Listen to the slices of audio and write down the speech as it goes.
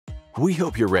We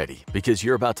hope you're ready because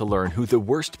you're about to learn who the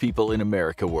worst people in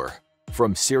America were.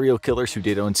 From serial killers who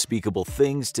did unspeakable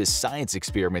things to science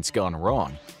experiments gone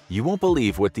wrong, you won't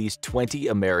believe what these 20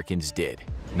 Americans did.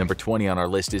 Number 20 on our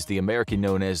list is the American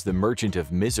known as the Merchant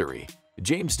of Misery.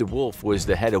 James DeWolf was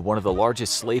the head of one of the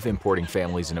largest slave importing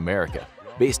families in America.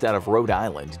 Based out of Rhode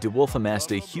Island, DeWolf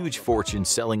amassed a huge fortune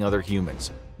selling other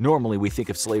humans. Normally, we think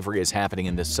of slavery as happening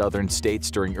in the southern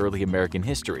states during early American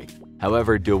history.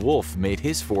 However, DeWolf made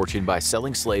his fortune by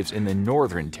selling slaves in the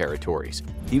northern territories.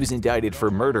 He was indicted for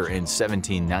murder in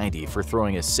 1790 for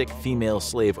throwing a sick female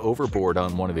slave overboard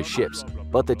on one of his ships,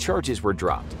 but the charges were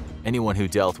dropped. Anyone who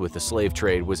dealt with the slave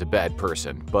trade was a bad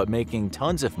person, but making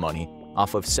tons of money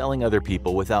off of selling other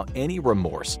people without any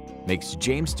remorse makes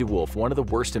James DeWolf one of the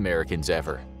worst Americans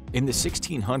ever. In the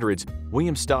 1600s,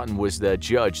 William Stoughton was the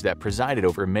judge that presided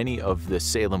over many of the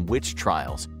Salem witch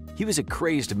trials. He was a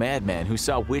crazed madman who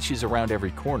saw witches around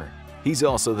every corner. He's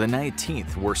also the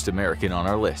 19th worst American on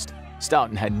our list.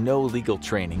 Stoughton had no legal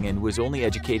training and was only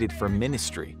educated for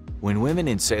ministry. When women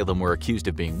in Salem were accused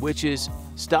of being witches,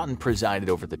 Stoughton presided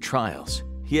over the trials.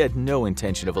 He had no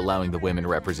intention of allowing the women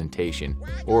representation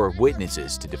or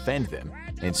witnesses to defend them.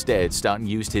 Instead, Stoughton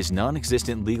used his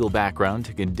non-existent legal background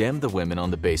to condemn the women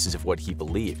on the basis of what he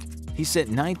believed. He sent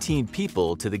 19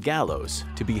 people to the gallows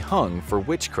to be hung for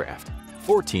witchcraft,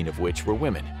 14 of which were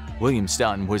women. William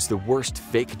Stoughton was the worst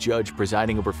fake judge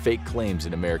presiding over fake claims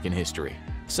in American history.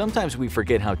 Sometimes we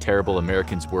forget how terrible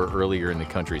Americans were earlier in the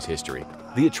country's history.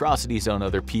 The atrocities on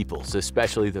other peoples,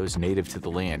 especially those native to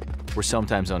the land, were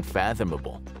sometimes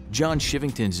unfathomable. John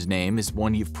Chivington's name is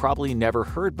one you've probably never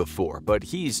heard before, but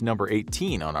he's number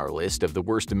 18 on our list of the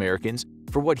worst Americans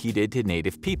for what he did to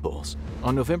native peoples.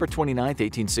 On November 29,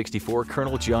 1864,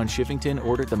 Colonel John Chivington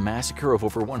ordered the massacre of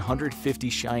over 150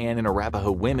 Cheyenne and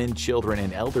Arapaho women, children,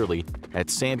 and elderly at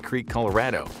Sand Creek,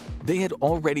 Colorado. They had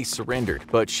already surrendered,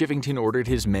 but Chivington ordered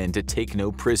his men to take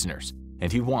no prisoners,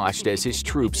 and he watched as his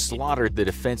troops slaughtered the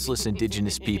defenseless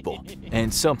indigenous people.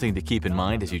 And something to keep in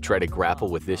mind as you try to grapple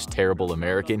with this terrible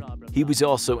American, he was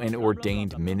also an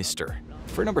ordained minister.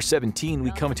 For number 17,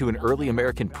 we come to an early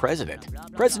American president.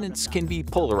 Presidents can be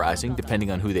polarizing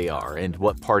depending on who they are and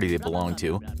what party they belong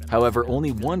to. However,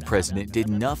 only one president did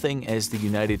nothing as the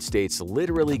United States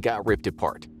literally got ripped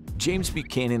apart. James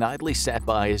Buchanan idly sat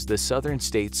by as the southern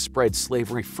states spread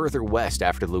slavery further west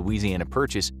after the Louisiana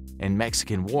Purchase and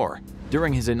Mexican War.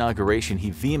 During his inauguration, he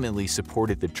vehemently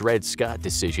supported the Dred Scott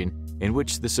decision, in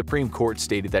which the Supreme Court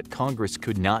stated that Congress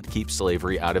could not keep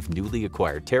slavery out of newly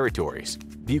acquired territories.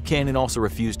 Buchanan also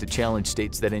refused to challenge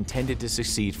states that intended to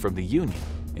secede from the Union.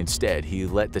 Instead, he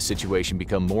let the situation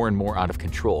become more and more out of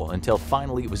control until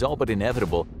finally it was all but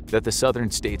inevitable that the southern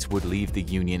states would leave the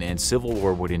Union and civil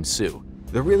war would ensue.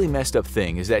 The really messed up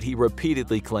thing is that he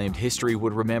repeatedly claimed history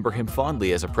would remember him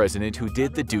fondly as a president who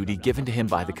did the duty given to him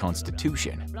by the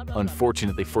Constitution.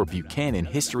 Unfortunately for Buchanan,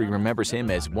 history remembers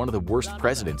him as one of the worst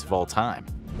presidents of all time.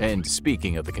 And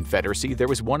speaking of the Confederacy, there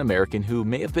was one American who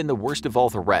may have been the worst of all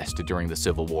the rest during the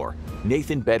Civil War.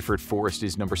 Nathan Bedford Forrest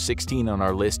is number 16 on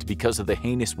our list because of the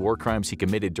heinous war crimes he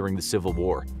committed during the Civil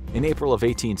War. In April of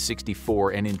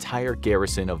 1864, an entire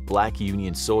garrison of black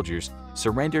Union soldiers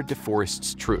surrendered to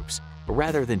Forrest's troops. But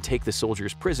rather than take the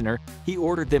soldiers prisoner, he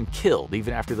ordered them killed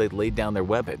even after they'd laid down their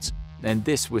weapons. And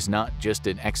this was not just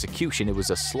an execution, it was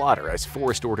a slaughter, as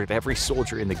Forrest ordered every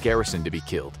soldier in the garrison to be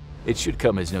killed. It should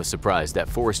come as no surprise that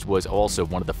Forrest was also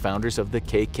one of the founders of the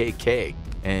KKK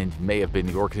and may have been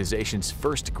the organization's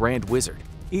first Grand Wizard.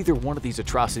 Either one of these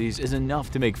atrocities is enough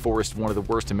to make Forrest one of the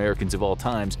worst Americans of all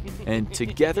times, and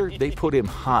together they put him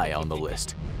high on the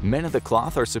list. Men of the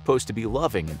cloth are supposed to be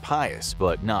loving and pious,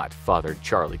 but not Father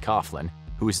Charlie Coughlin,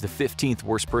 who is the 15th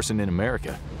worst person in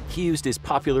America. He used his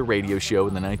popular radio show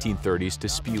in the 1930s to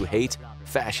spew hate,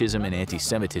 fascism, and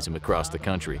anti-Semitism across the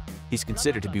country. He's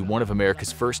considered to be one of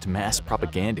America's first mass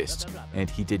propagandists, and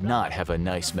he did not have a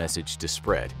nice message to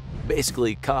spread.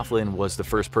 Basically, Coughlin was the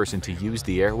first person to use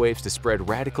the airwaves to spread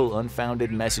radical,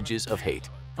 unfounded messages of hate.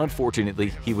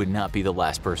 Unfortunately, he would not be the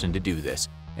last person to do this,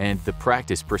 and the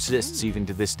practice persists even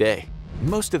to this day.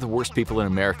 Most of the worst people in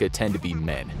America tend to be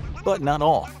men, but not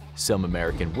all. Some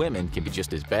American women can be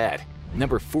just as bad.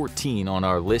 Number 14 on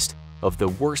our list of the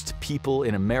worst people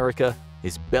in America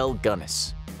is Belle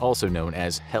Gunness, also known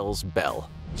as Hell's Belle.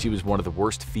 She was one of the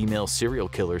worst female serial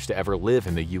killers to ever live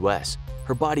in the US.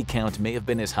 Her body count may have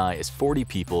been as high as 40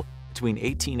 people between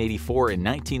 1884 and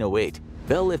 1908,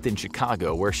 Belle lived in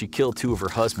Chicago, where she killed 2 of her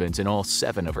husbands and all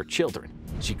 7 of her children.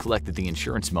 She collected the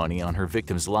insurance money on her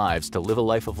victims' lives to live a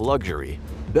life of luxury.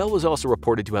 Belle was also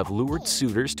reported to have lured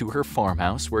suitors to her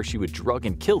farmhouse, where she would drug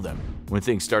and kill them. When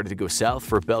things started to go south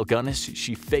for Belle Gunness,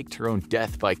 she faked her own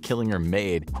death by killing her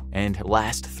maid and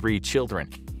last 3 children.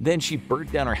 Then she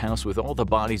burnt down her house with all the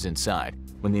bodies inside.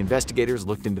 When the investigators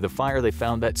looked into the fire, they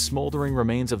found that smoldering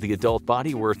remains of the adult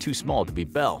body were too small to be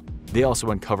Belle. They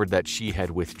also uncovered that she had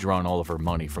withdrawn all of her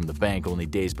money from the bank only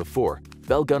days before.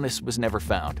 Belle Gunness was never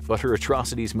found, but her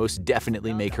atrocities most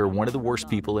definitely make her one of the worst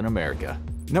people in America.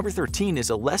 Number 13 is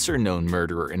a lesser-known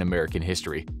murderer in American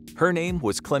history. Her name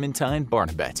was Clementine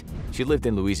Barnabette. She lived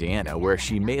in Louisiana, where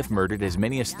she may have murdered as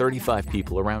many as 35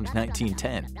 people around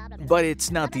 1910. But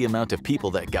it's not the amount of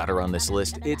people that got her on this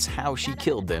list, it's how she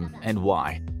killed them and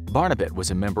why. Barnabette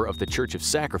was a member of the Church of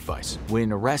Sacrifice.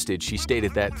 When arrested, she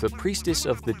stated that the priestess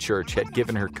of the church had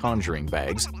given her conjuring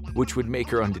bags, which would make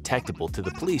her undetectable to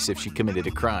the police if she committed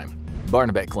a crime.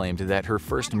 Barnabette claimed that her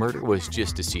first murder was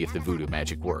just to see if the voodoo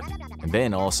magic worked, and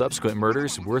then all subsequent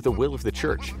murders were the will of the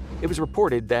church. It was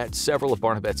reported that several of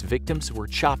Barnabette's victims were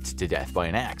chopped to death by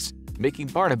an axe, making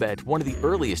Barnabette one of the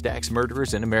earliest axe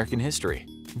murderers in American history.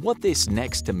 What this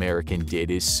next American did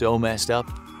is so messed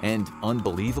up and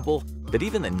unbelievable that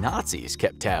even the Nazis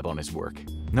kept tab on his work.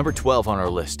 Number 12 on our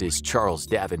list is Charles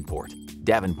Davenport.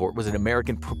 Davenport was an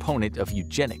American proponent of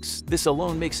eugenics. This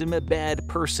alone makes him a bad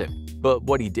person. But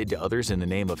what he did to others in the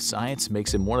name of science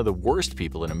makes him one of the worst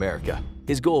people in America.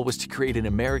 His goal was to create an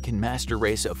American master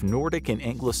race of Nordic and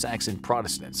Anglo-Saxon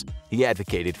Protestants. He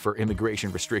advocated for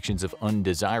immigration restrictions of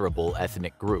undesirable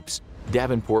ethnic groups.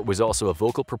 Davenport was also a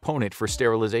vocal proponent for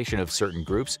sterilization of certain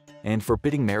groups and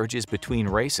forbidding marriages between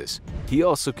races. He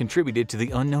also contributed to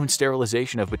the unknown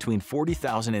sterilization of between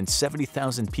 40,000 and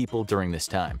 70,000 people during this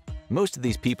time. Most of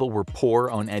these people were poor,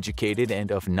 uneducated,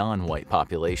 and of non-white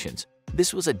populations.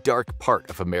 This was a dark part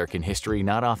of American history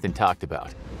not often talked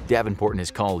about. Davenport and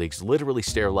his colleagues literally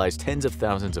sterilized tens of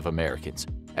thousands of Americans.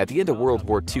 At the end of World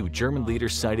War II, German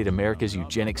leaders cited America's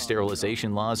eugenic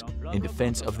sterilization laws in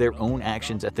defense of their own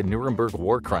actions at the Nuremberg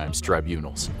War Crimes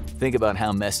Tribunals. Think about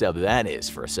how messed up that is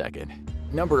for a second.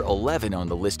 Number 11 on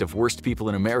the list of worst people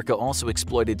in America also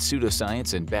exploited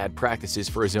pseudoscience and bad practices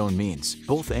for his own means.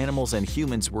 Both animals and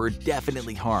humans were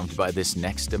definitely harmed by this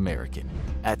next American.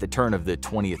 At the turn of the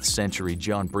 20th century,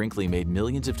 John Brinkley made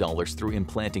millions of dollars through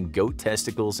implanting goat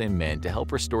testicles in men to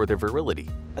help restore their virility.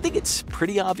 I think it's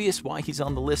pretty obvious why he's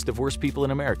on the list of worst people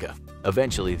in America.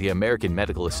 Eventually, the American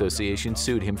Medical Association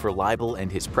sued him for libel,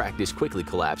 and his practice quickly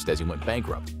collapsed as he went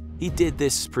bankrupt. He did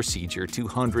this procedure to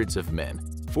hundreds of men,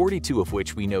 42 of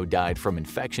which we know died from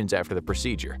infections after the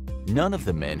procedure. None of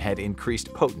the men had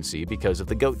increased potency because of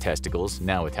the goat testicles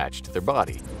now attached to their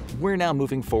body. We're now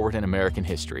moving forward in American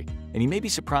history, and you may be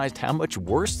surprised how much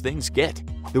worse things get.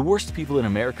 The worst people in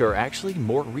America are actually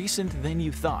more recent than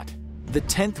you thought. The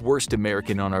 10th worst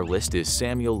American on our list is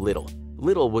Samuel Little.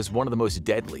 Little was one of the most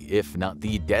deadly, if not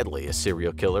the deadliest,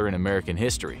 serial killer in American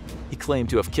history. He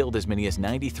claimed to have killed as many as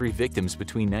 93 victims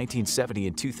between 1970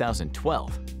 and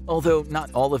 2012. Although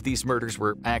not all of these murders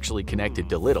were actually connected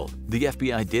to Little, the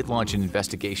FBI did launch an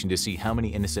investigation to see how many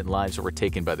innocent lives were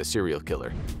taken by the serial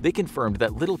killer. They confirmed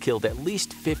that Little killed at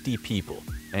least 50 people,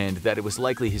 and that it was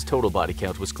likely his total body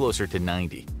count was closer to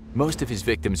 90. Most of his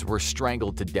victims were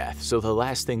strangled to death, so the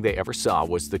last thing they ever saw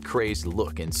was the crazed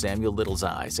look in Samuel Little's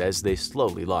eyes as they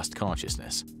slowly lost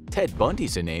consciousness. Ted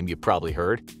Bundy's a name you probably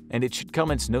heard, and it should come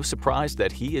as no surprise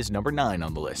that he is number 9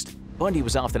 on the list. Bundy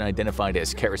was often identified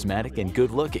as charismatic and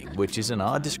good-looking, which is an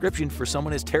odd description for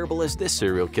someone as terrible as this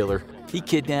serial killer. He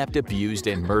kidnapped, abused,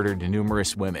 and murdered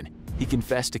numerous women. He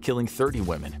confessed to killing 30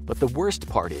 women, but the worst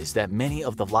part is that many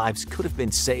of the lives could have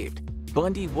been saved.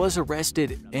 Bundy was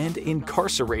arrested and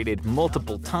incarcerated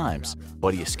multiple times,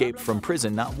 but he escaped from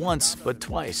prison not once, but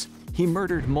twice. He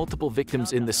murdered multiple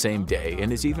victims in the same day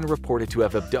and is even reported to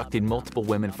have abducted multiple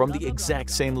women from the exact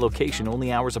same location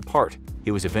only hours apart.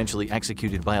 He was eventually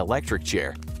executed by electric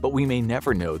chair, but we may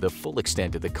never know the full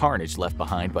extent of the carnage left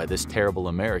behind by this terrible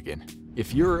American.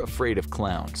 If you're afraid of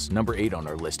clowns, number 8 on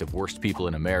our list of worst people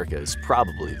in America is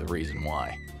probably the reason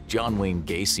why. John Wayne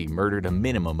Gacy murdered a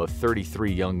minimum of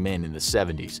 33 young men in the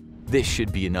 70s. This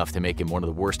should be enough to make him one of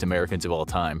the worst Americans of all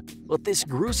time, but this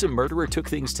gruesome murderer took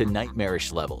things to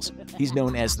nightmarish levels. He's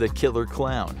known as the Killer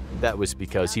Clown. That was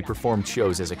because he performed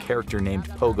shows as a character named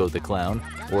Pogo the Clown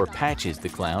or Patches the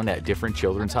Clown at different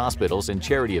children's hospitals and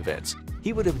charity events.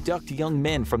 He would abduct young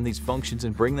men from these functions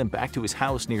and bring them back to his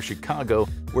house near Chicago,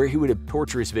 where he would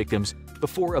torture his victims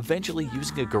before eventually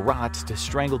using a garrote to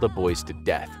strangle the boys to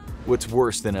death. What's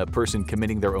worse than a person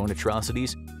committing their own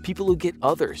atrocities people who get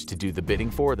others to do the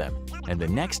bidding for them. And the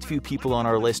next few people on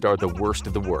our list are the worst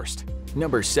of the worst.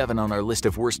 Number 7 on our list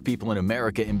of worst people in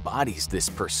America embodies this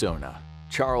persona.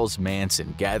 Charles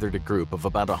Manson gathered a group of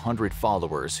about 100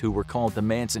 followers who were called the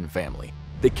Manson family.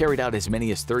 They carried out as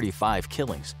many as 35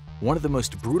 killings. One of the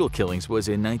most brutal killings was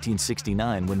in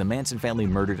 1969 when the Manson family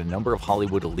murdered a number of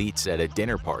Hollywood elites at a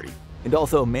dinner party. And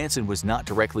although Manson was not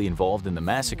directly involved in the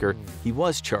massacre, he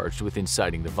was charged with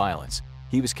inciting the violence.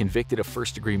 He was convicted of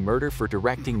first-degree murder for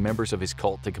directing members of his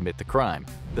cult to commit the crime.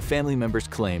 The family members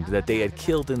claimed that they had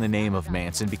killed in the name of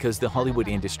Manson because the Hollywood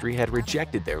industry had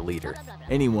rejected their leader.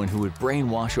 Anyone who would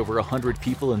brainwash over 100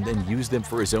 people and then use them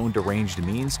for his own deranged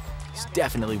means is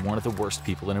definitely one of the worst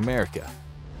people in America.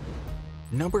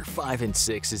 Number 5 and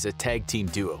 6 is a tag team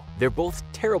duo. They're both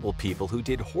terrible people who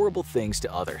did horrible things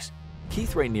to others.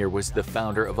 Keith Rainier was the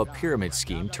founder of a pyramid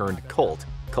scheme turned cult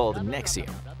called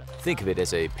NXIVM. Think of it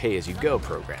as a pay-as-you-go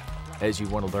program. As you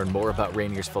want to learn more about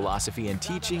Rainier's philosophy and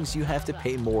teachings, you have to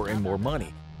pay more and more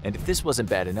money. And if this wasn't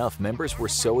bad enough, members were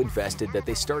so invested that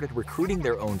they started recruiting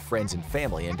their own friends and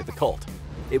family into the cult.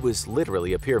 It was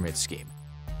literally a pyramid scheme.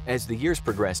 As the years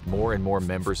progressed, more and more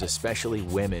members, especially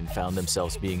women, found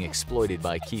themselves being exploited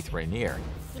by Keith Rainier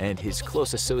and his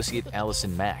close associate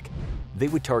Allison Mack. They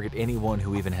would target anyone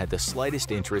who even had the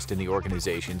slightest interest in the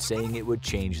organization, saying it would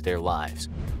change their lives.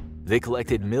 They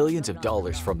collected millions of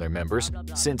dollars from their members,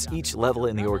 since each level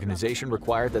in the organization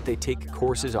required that they take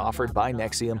courses offered by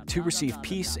NXIVM to receive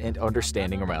peace and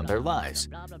understanding around their lives.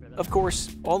 Of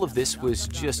course, all of this was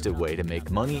just a way to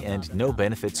make money, and no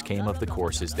benefits came of the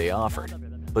courses they offered.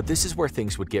 But this is where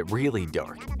things would get really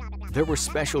dark. There were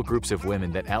special groups of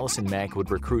women that Allison Mack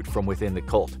would recruit from within the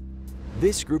cult.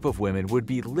 This group of women would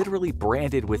be literally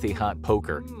branded with a hot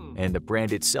poker, and the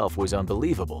brand itself was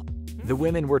unbelievable. The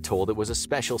women were told it was a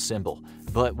special symbol,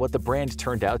 but what the brand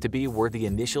turned out to be were the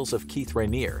initials of Keith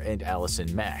Rainier and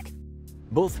Allison Mack.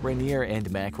 Both Rainier and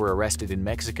Mack were arrested in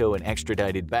Mexico and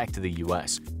extradited back to the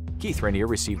US. Keith Rainier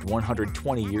received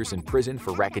 120 years in prison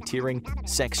for racketeering,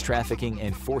 sex trafficking,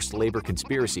 and forced labor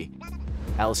conspiracy.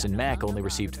 Allison Mack only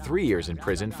received 3 years in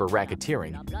prison for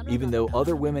racketeering, even though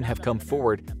other women have come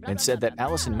forward and said that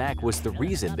Allison Mack was the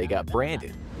reason they got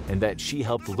branded, and that she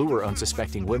helped lure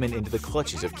unsuspecting women into the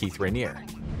clutches of Keith Rainier.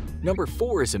 Number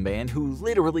 4 is a man who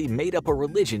literally made up a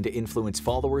religion to influence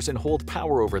followers and hold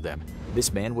power over them.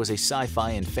 This man was a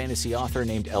sci-fi and fantasy author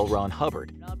named L. Ron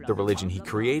Hubbard. The religion he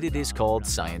created is called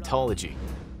Scientology.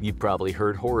 You've probably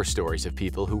heard horror stories of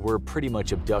people who were pretty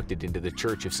much abducted into the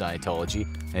Church of Scientology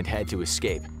and had to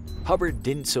escape. Hubbard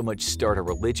didn't so much start a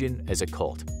religion as a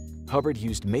cult. Hubbard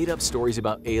used made-up stories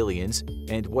about aliens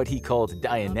and what he called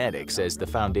Dianetics as the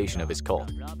foundation of his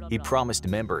cult. He promised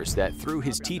members that through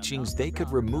his teachings they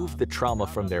could remove the trauma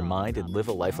from their mind and live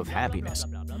a life of happiness.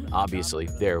 Obviously,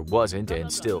 there wasn't and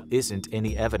still isn't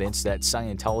any evidence that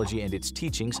Scientology and its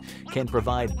teachings can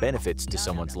provide benefits to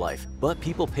someone's life, but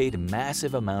people paid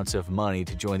massive amounts of money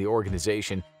to join the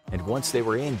organization, and once they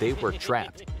were in, they were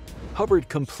trapped. Hubbard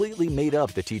completely made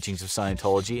up the teachings of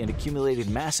Scientology and accumulated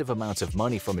massive amounts of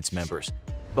money from its members.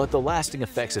 But the lasting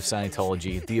effects of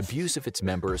Scientology, the abuse of its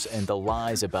members, and the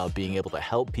lies about being able to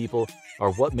help people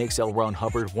are what makes L. Ron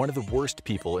Hubbard one of the worst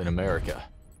people in America.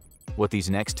 What these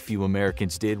next few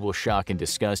Americans did will shock and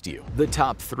disgust you. The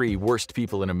top 3 worst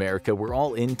people in America were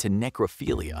all into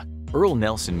necrophilia. Earl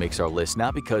Nelson makes our list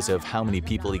not because of how many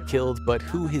people he killed, but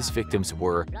who his victims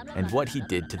were and what he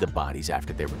did to the bodies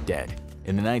after they were dead.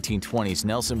 In the 1920s,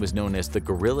 Nelson was known as the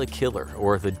Guerrilla Killer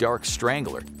or the Dark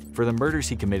Strangler for the murders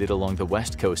he committed along the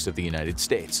west coast of the United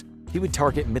States. He would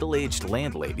target middle-aged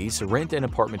landladies, rent an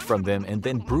apartment from them, and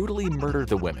then brutally murder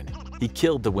the women. He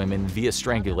killed the women via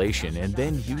strangulation and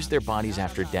then used their bodies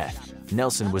after death.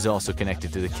 Nelson was also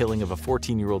connected to the killing of a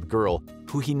 14-year-old girl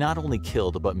who he not only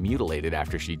killed but mutilated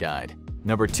after she died.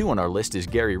 Number 2 on our list is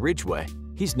Gary Ridgway.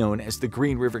 He's known as the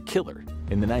Green River Killer.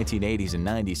 In the 1980s and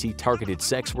 90s, he targeted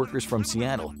sex workers from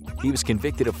Seattle. He was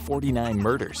convicted of 49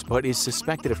 murders, but is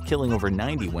suspected of killing over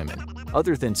 90 women.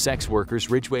 Other than sex workers,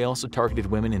 Ridgway also targeted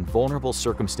women in vulnerable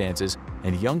circumstances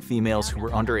and young females who were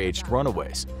underage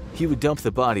runaways. He would dump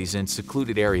the bodies in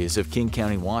secluded areas of King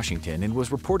County, Washington, and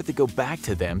was reported to go back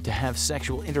to them to have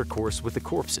sexual intercourse with the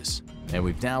corpses. And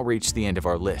we've now reached the end of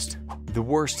our list. The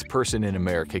worst person in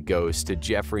America goes to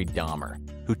Jeffrey Dahmer,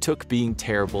 who took being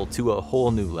terrible to a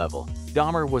whole new level.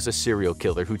 Dahmer was a serial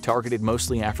killer who targeted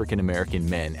mostly African-American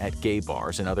men at gay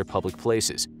bars and other public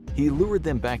places. He lured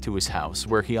them back to his house,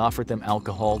 where he offered them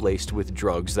alcohol laced with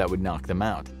drugs that would knock them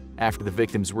out. After the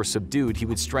victims were subdued, he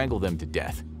would strangle them to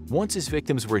death. Once his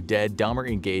victims were dead, Dahmer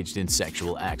engaged in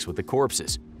sexual acts with the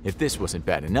corpses. If this wasn't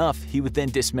bad enough, he would then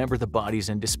dismember the bodies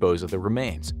and dispose of the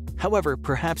remains. However,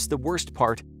 perhaps the worst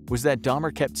part was that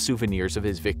Dahmer kept souvenirs of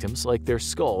his victims like their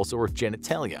skulls or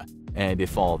genitalia. And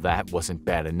if all that wasn't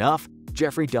bad enough,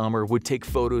 Jeffrey Dahmer would take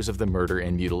photos of the murder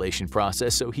and mutilation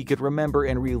process so he could remember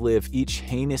and relive each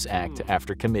heinous act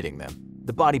after committing them.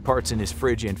 The body parts in his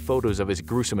fridge and photos of his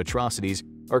gruesome atrocities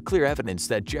are clear evidence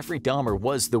that Jeffrey Dahmer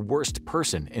was the worst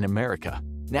person in America.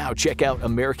 Now check out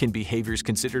American behaviors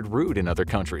considered rude in other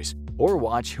countries, or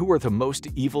watch Who Are the Most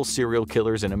Evil Serial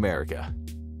Killers in America.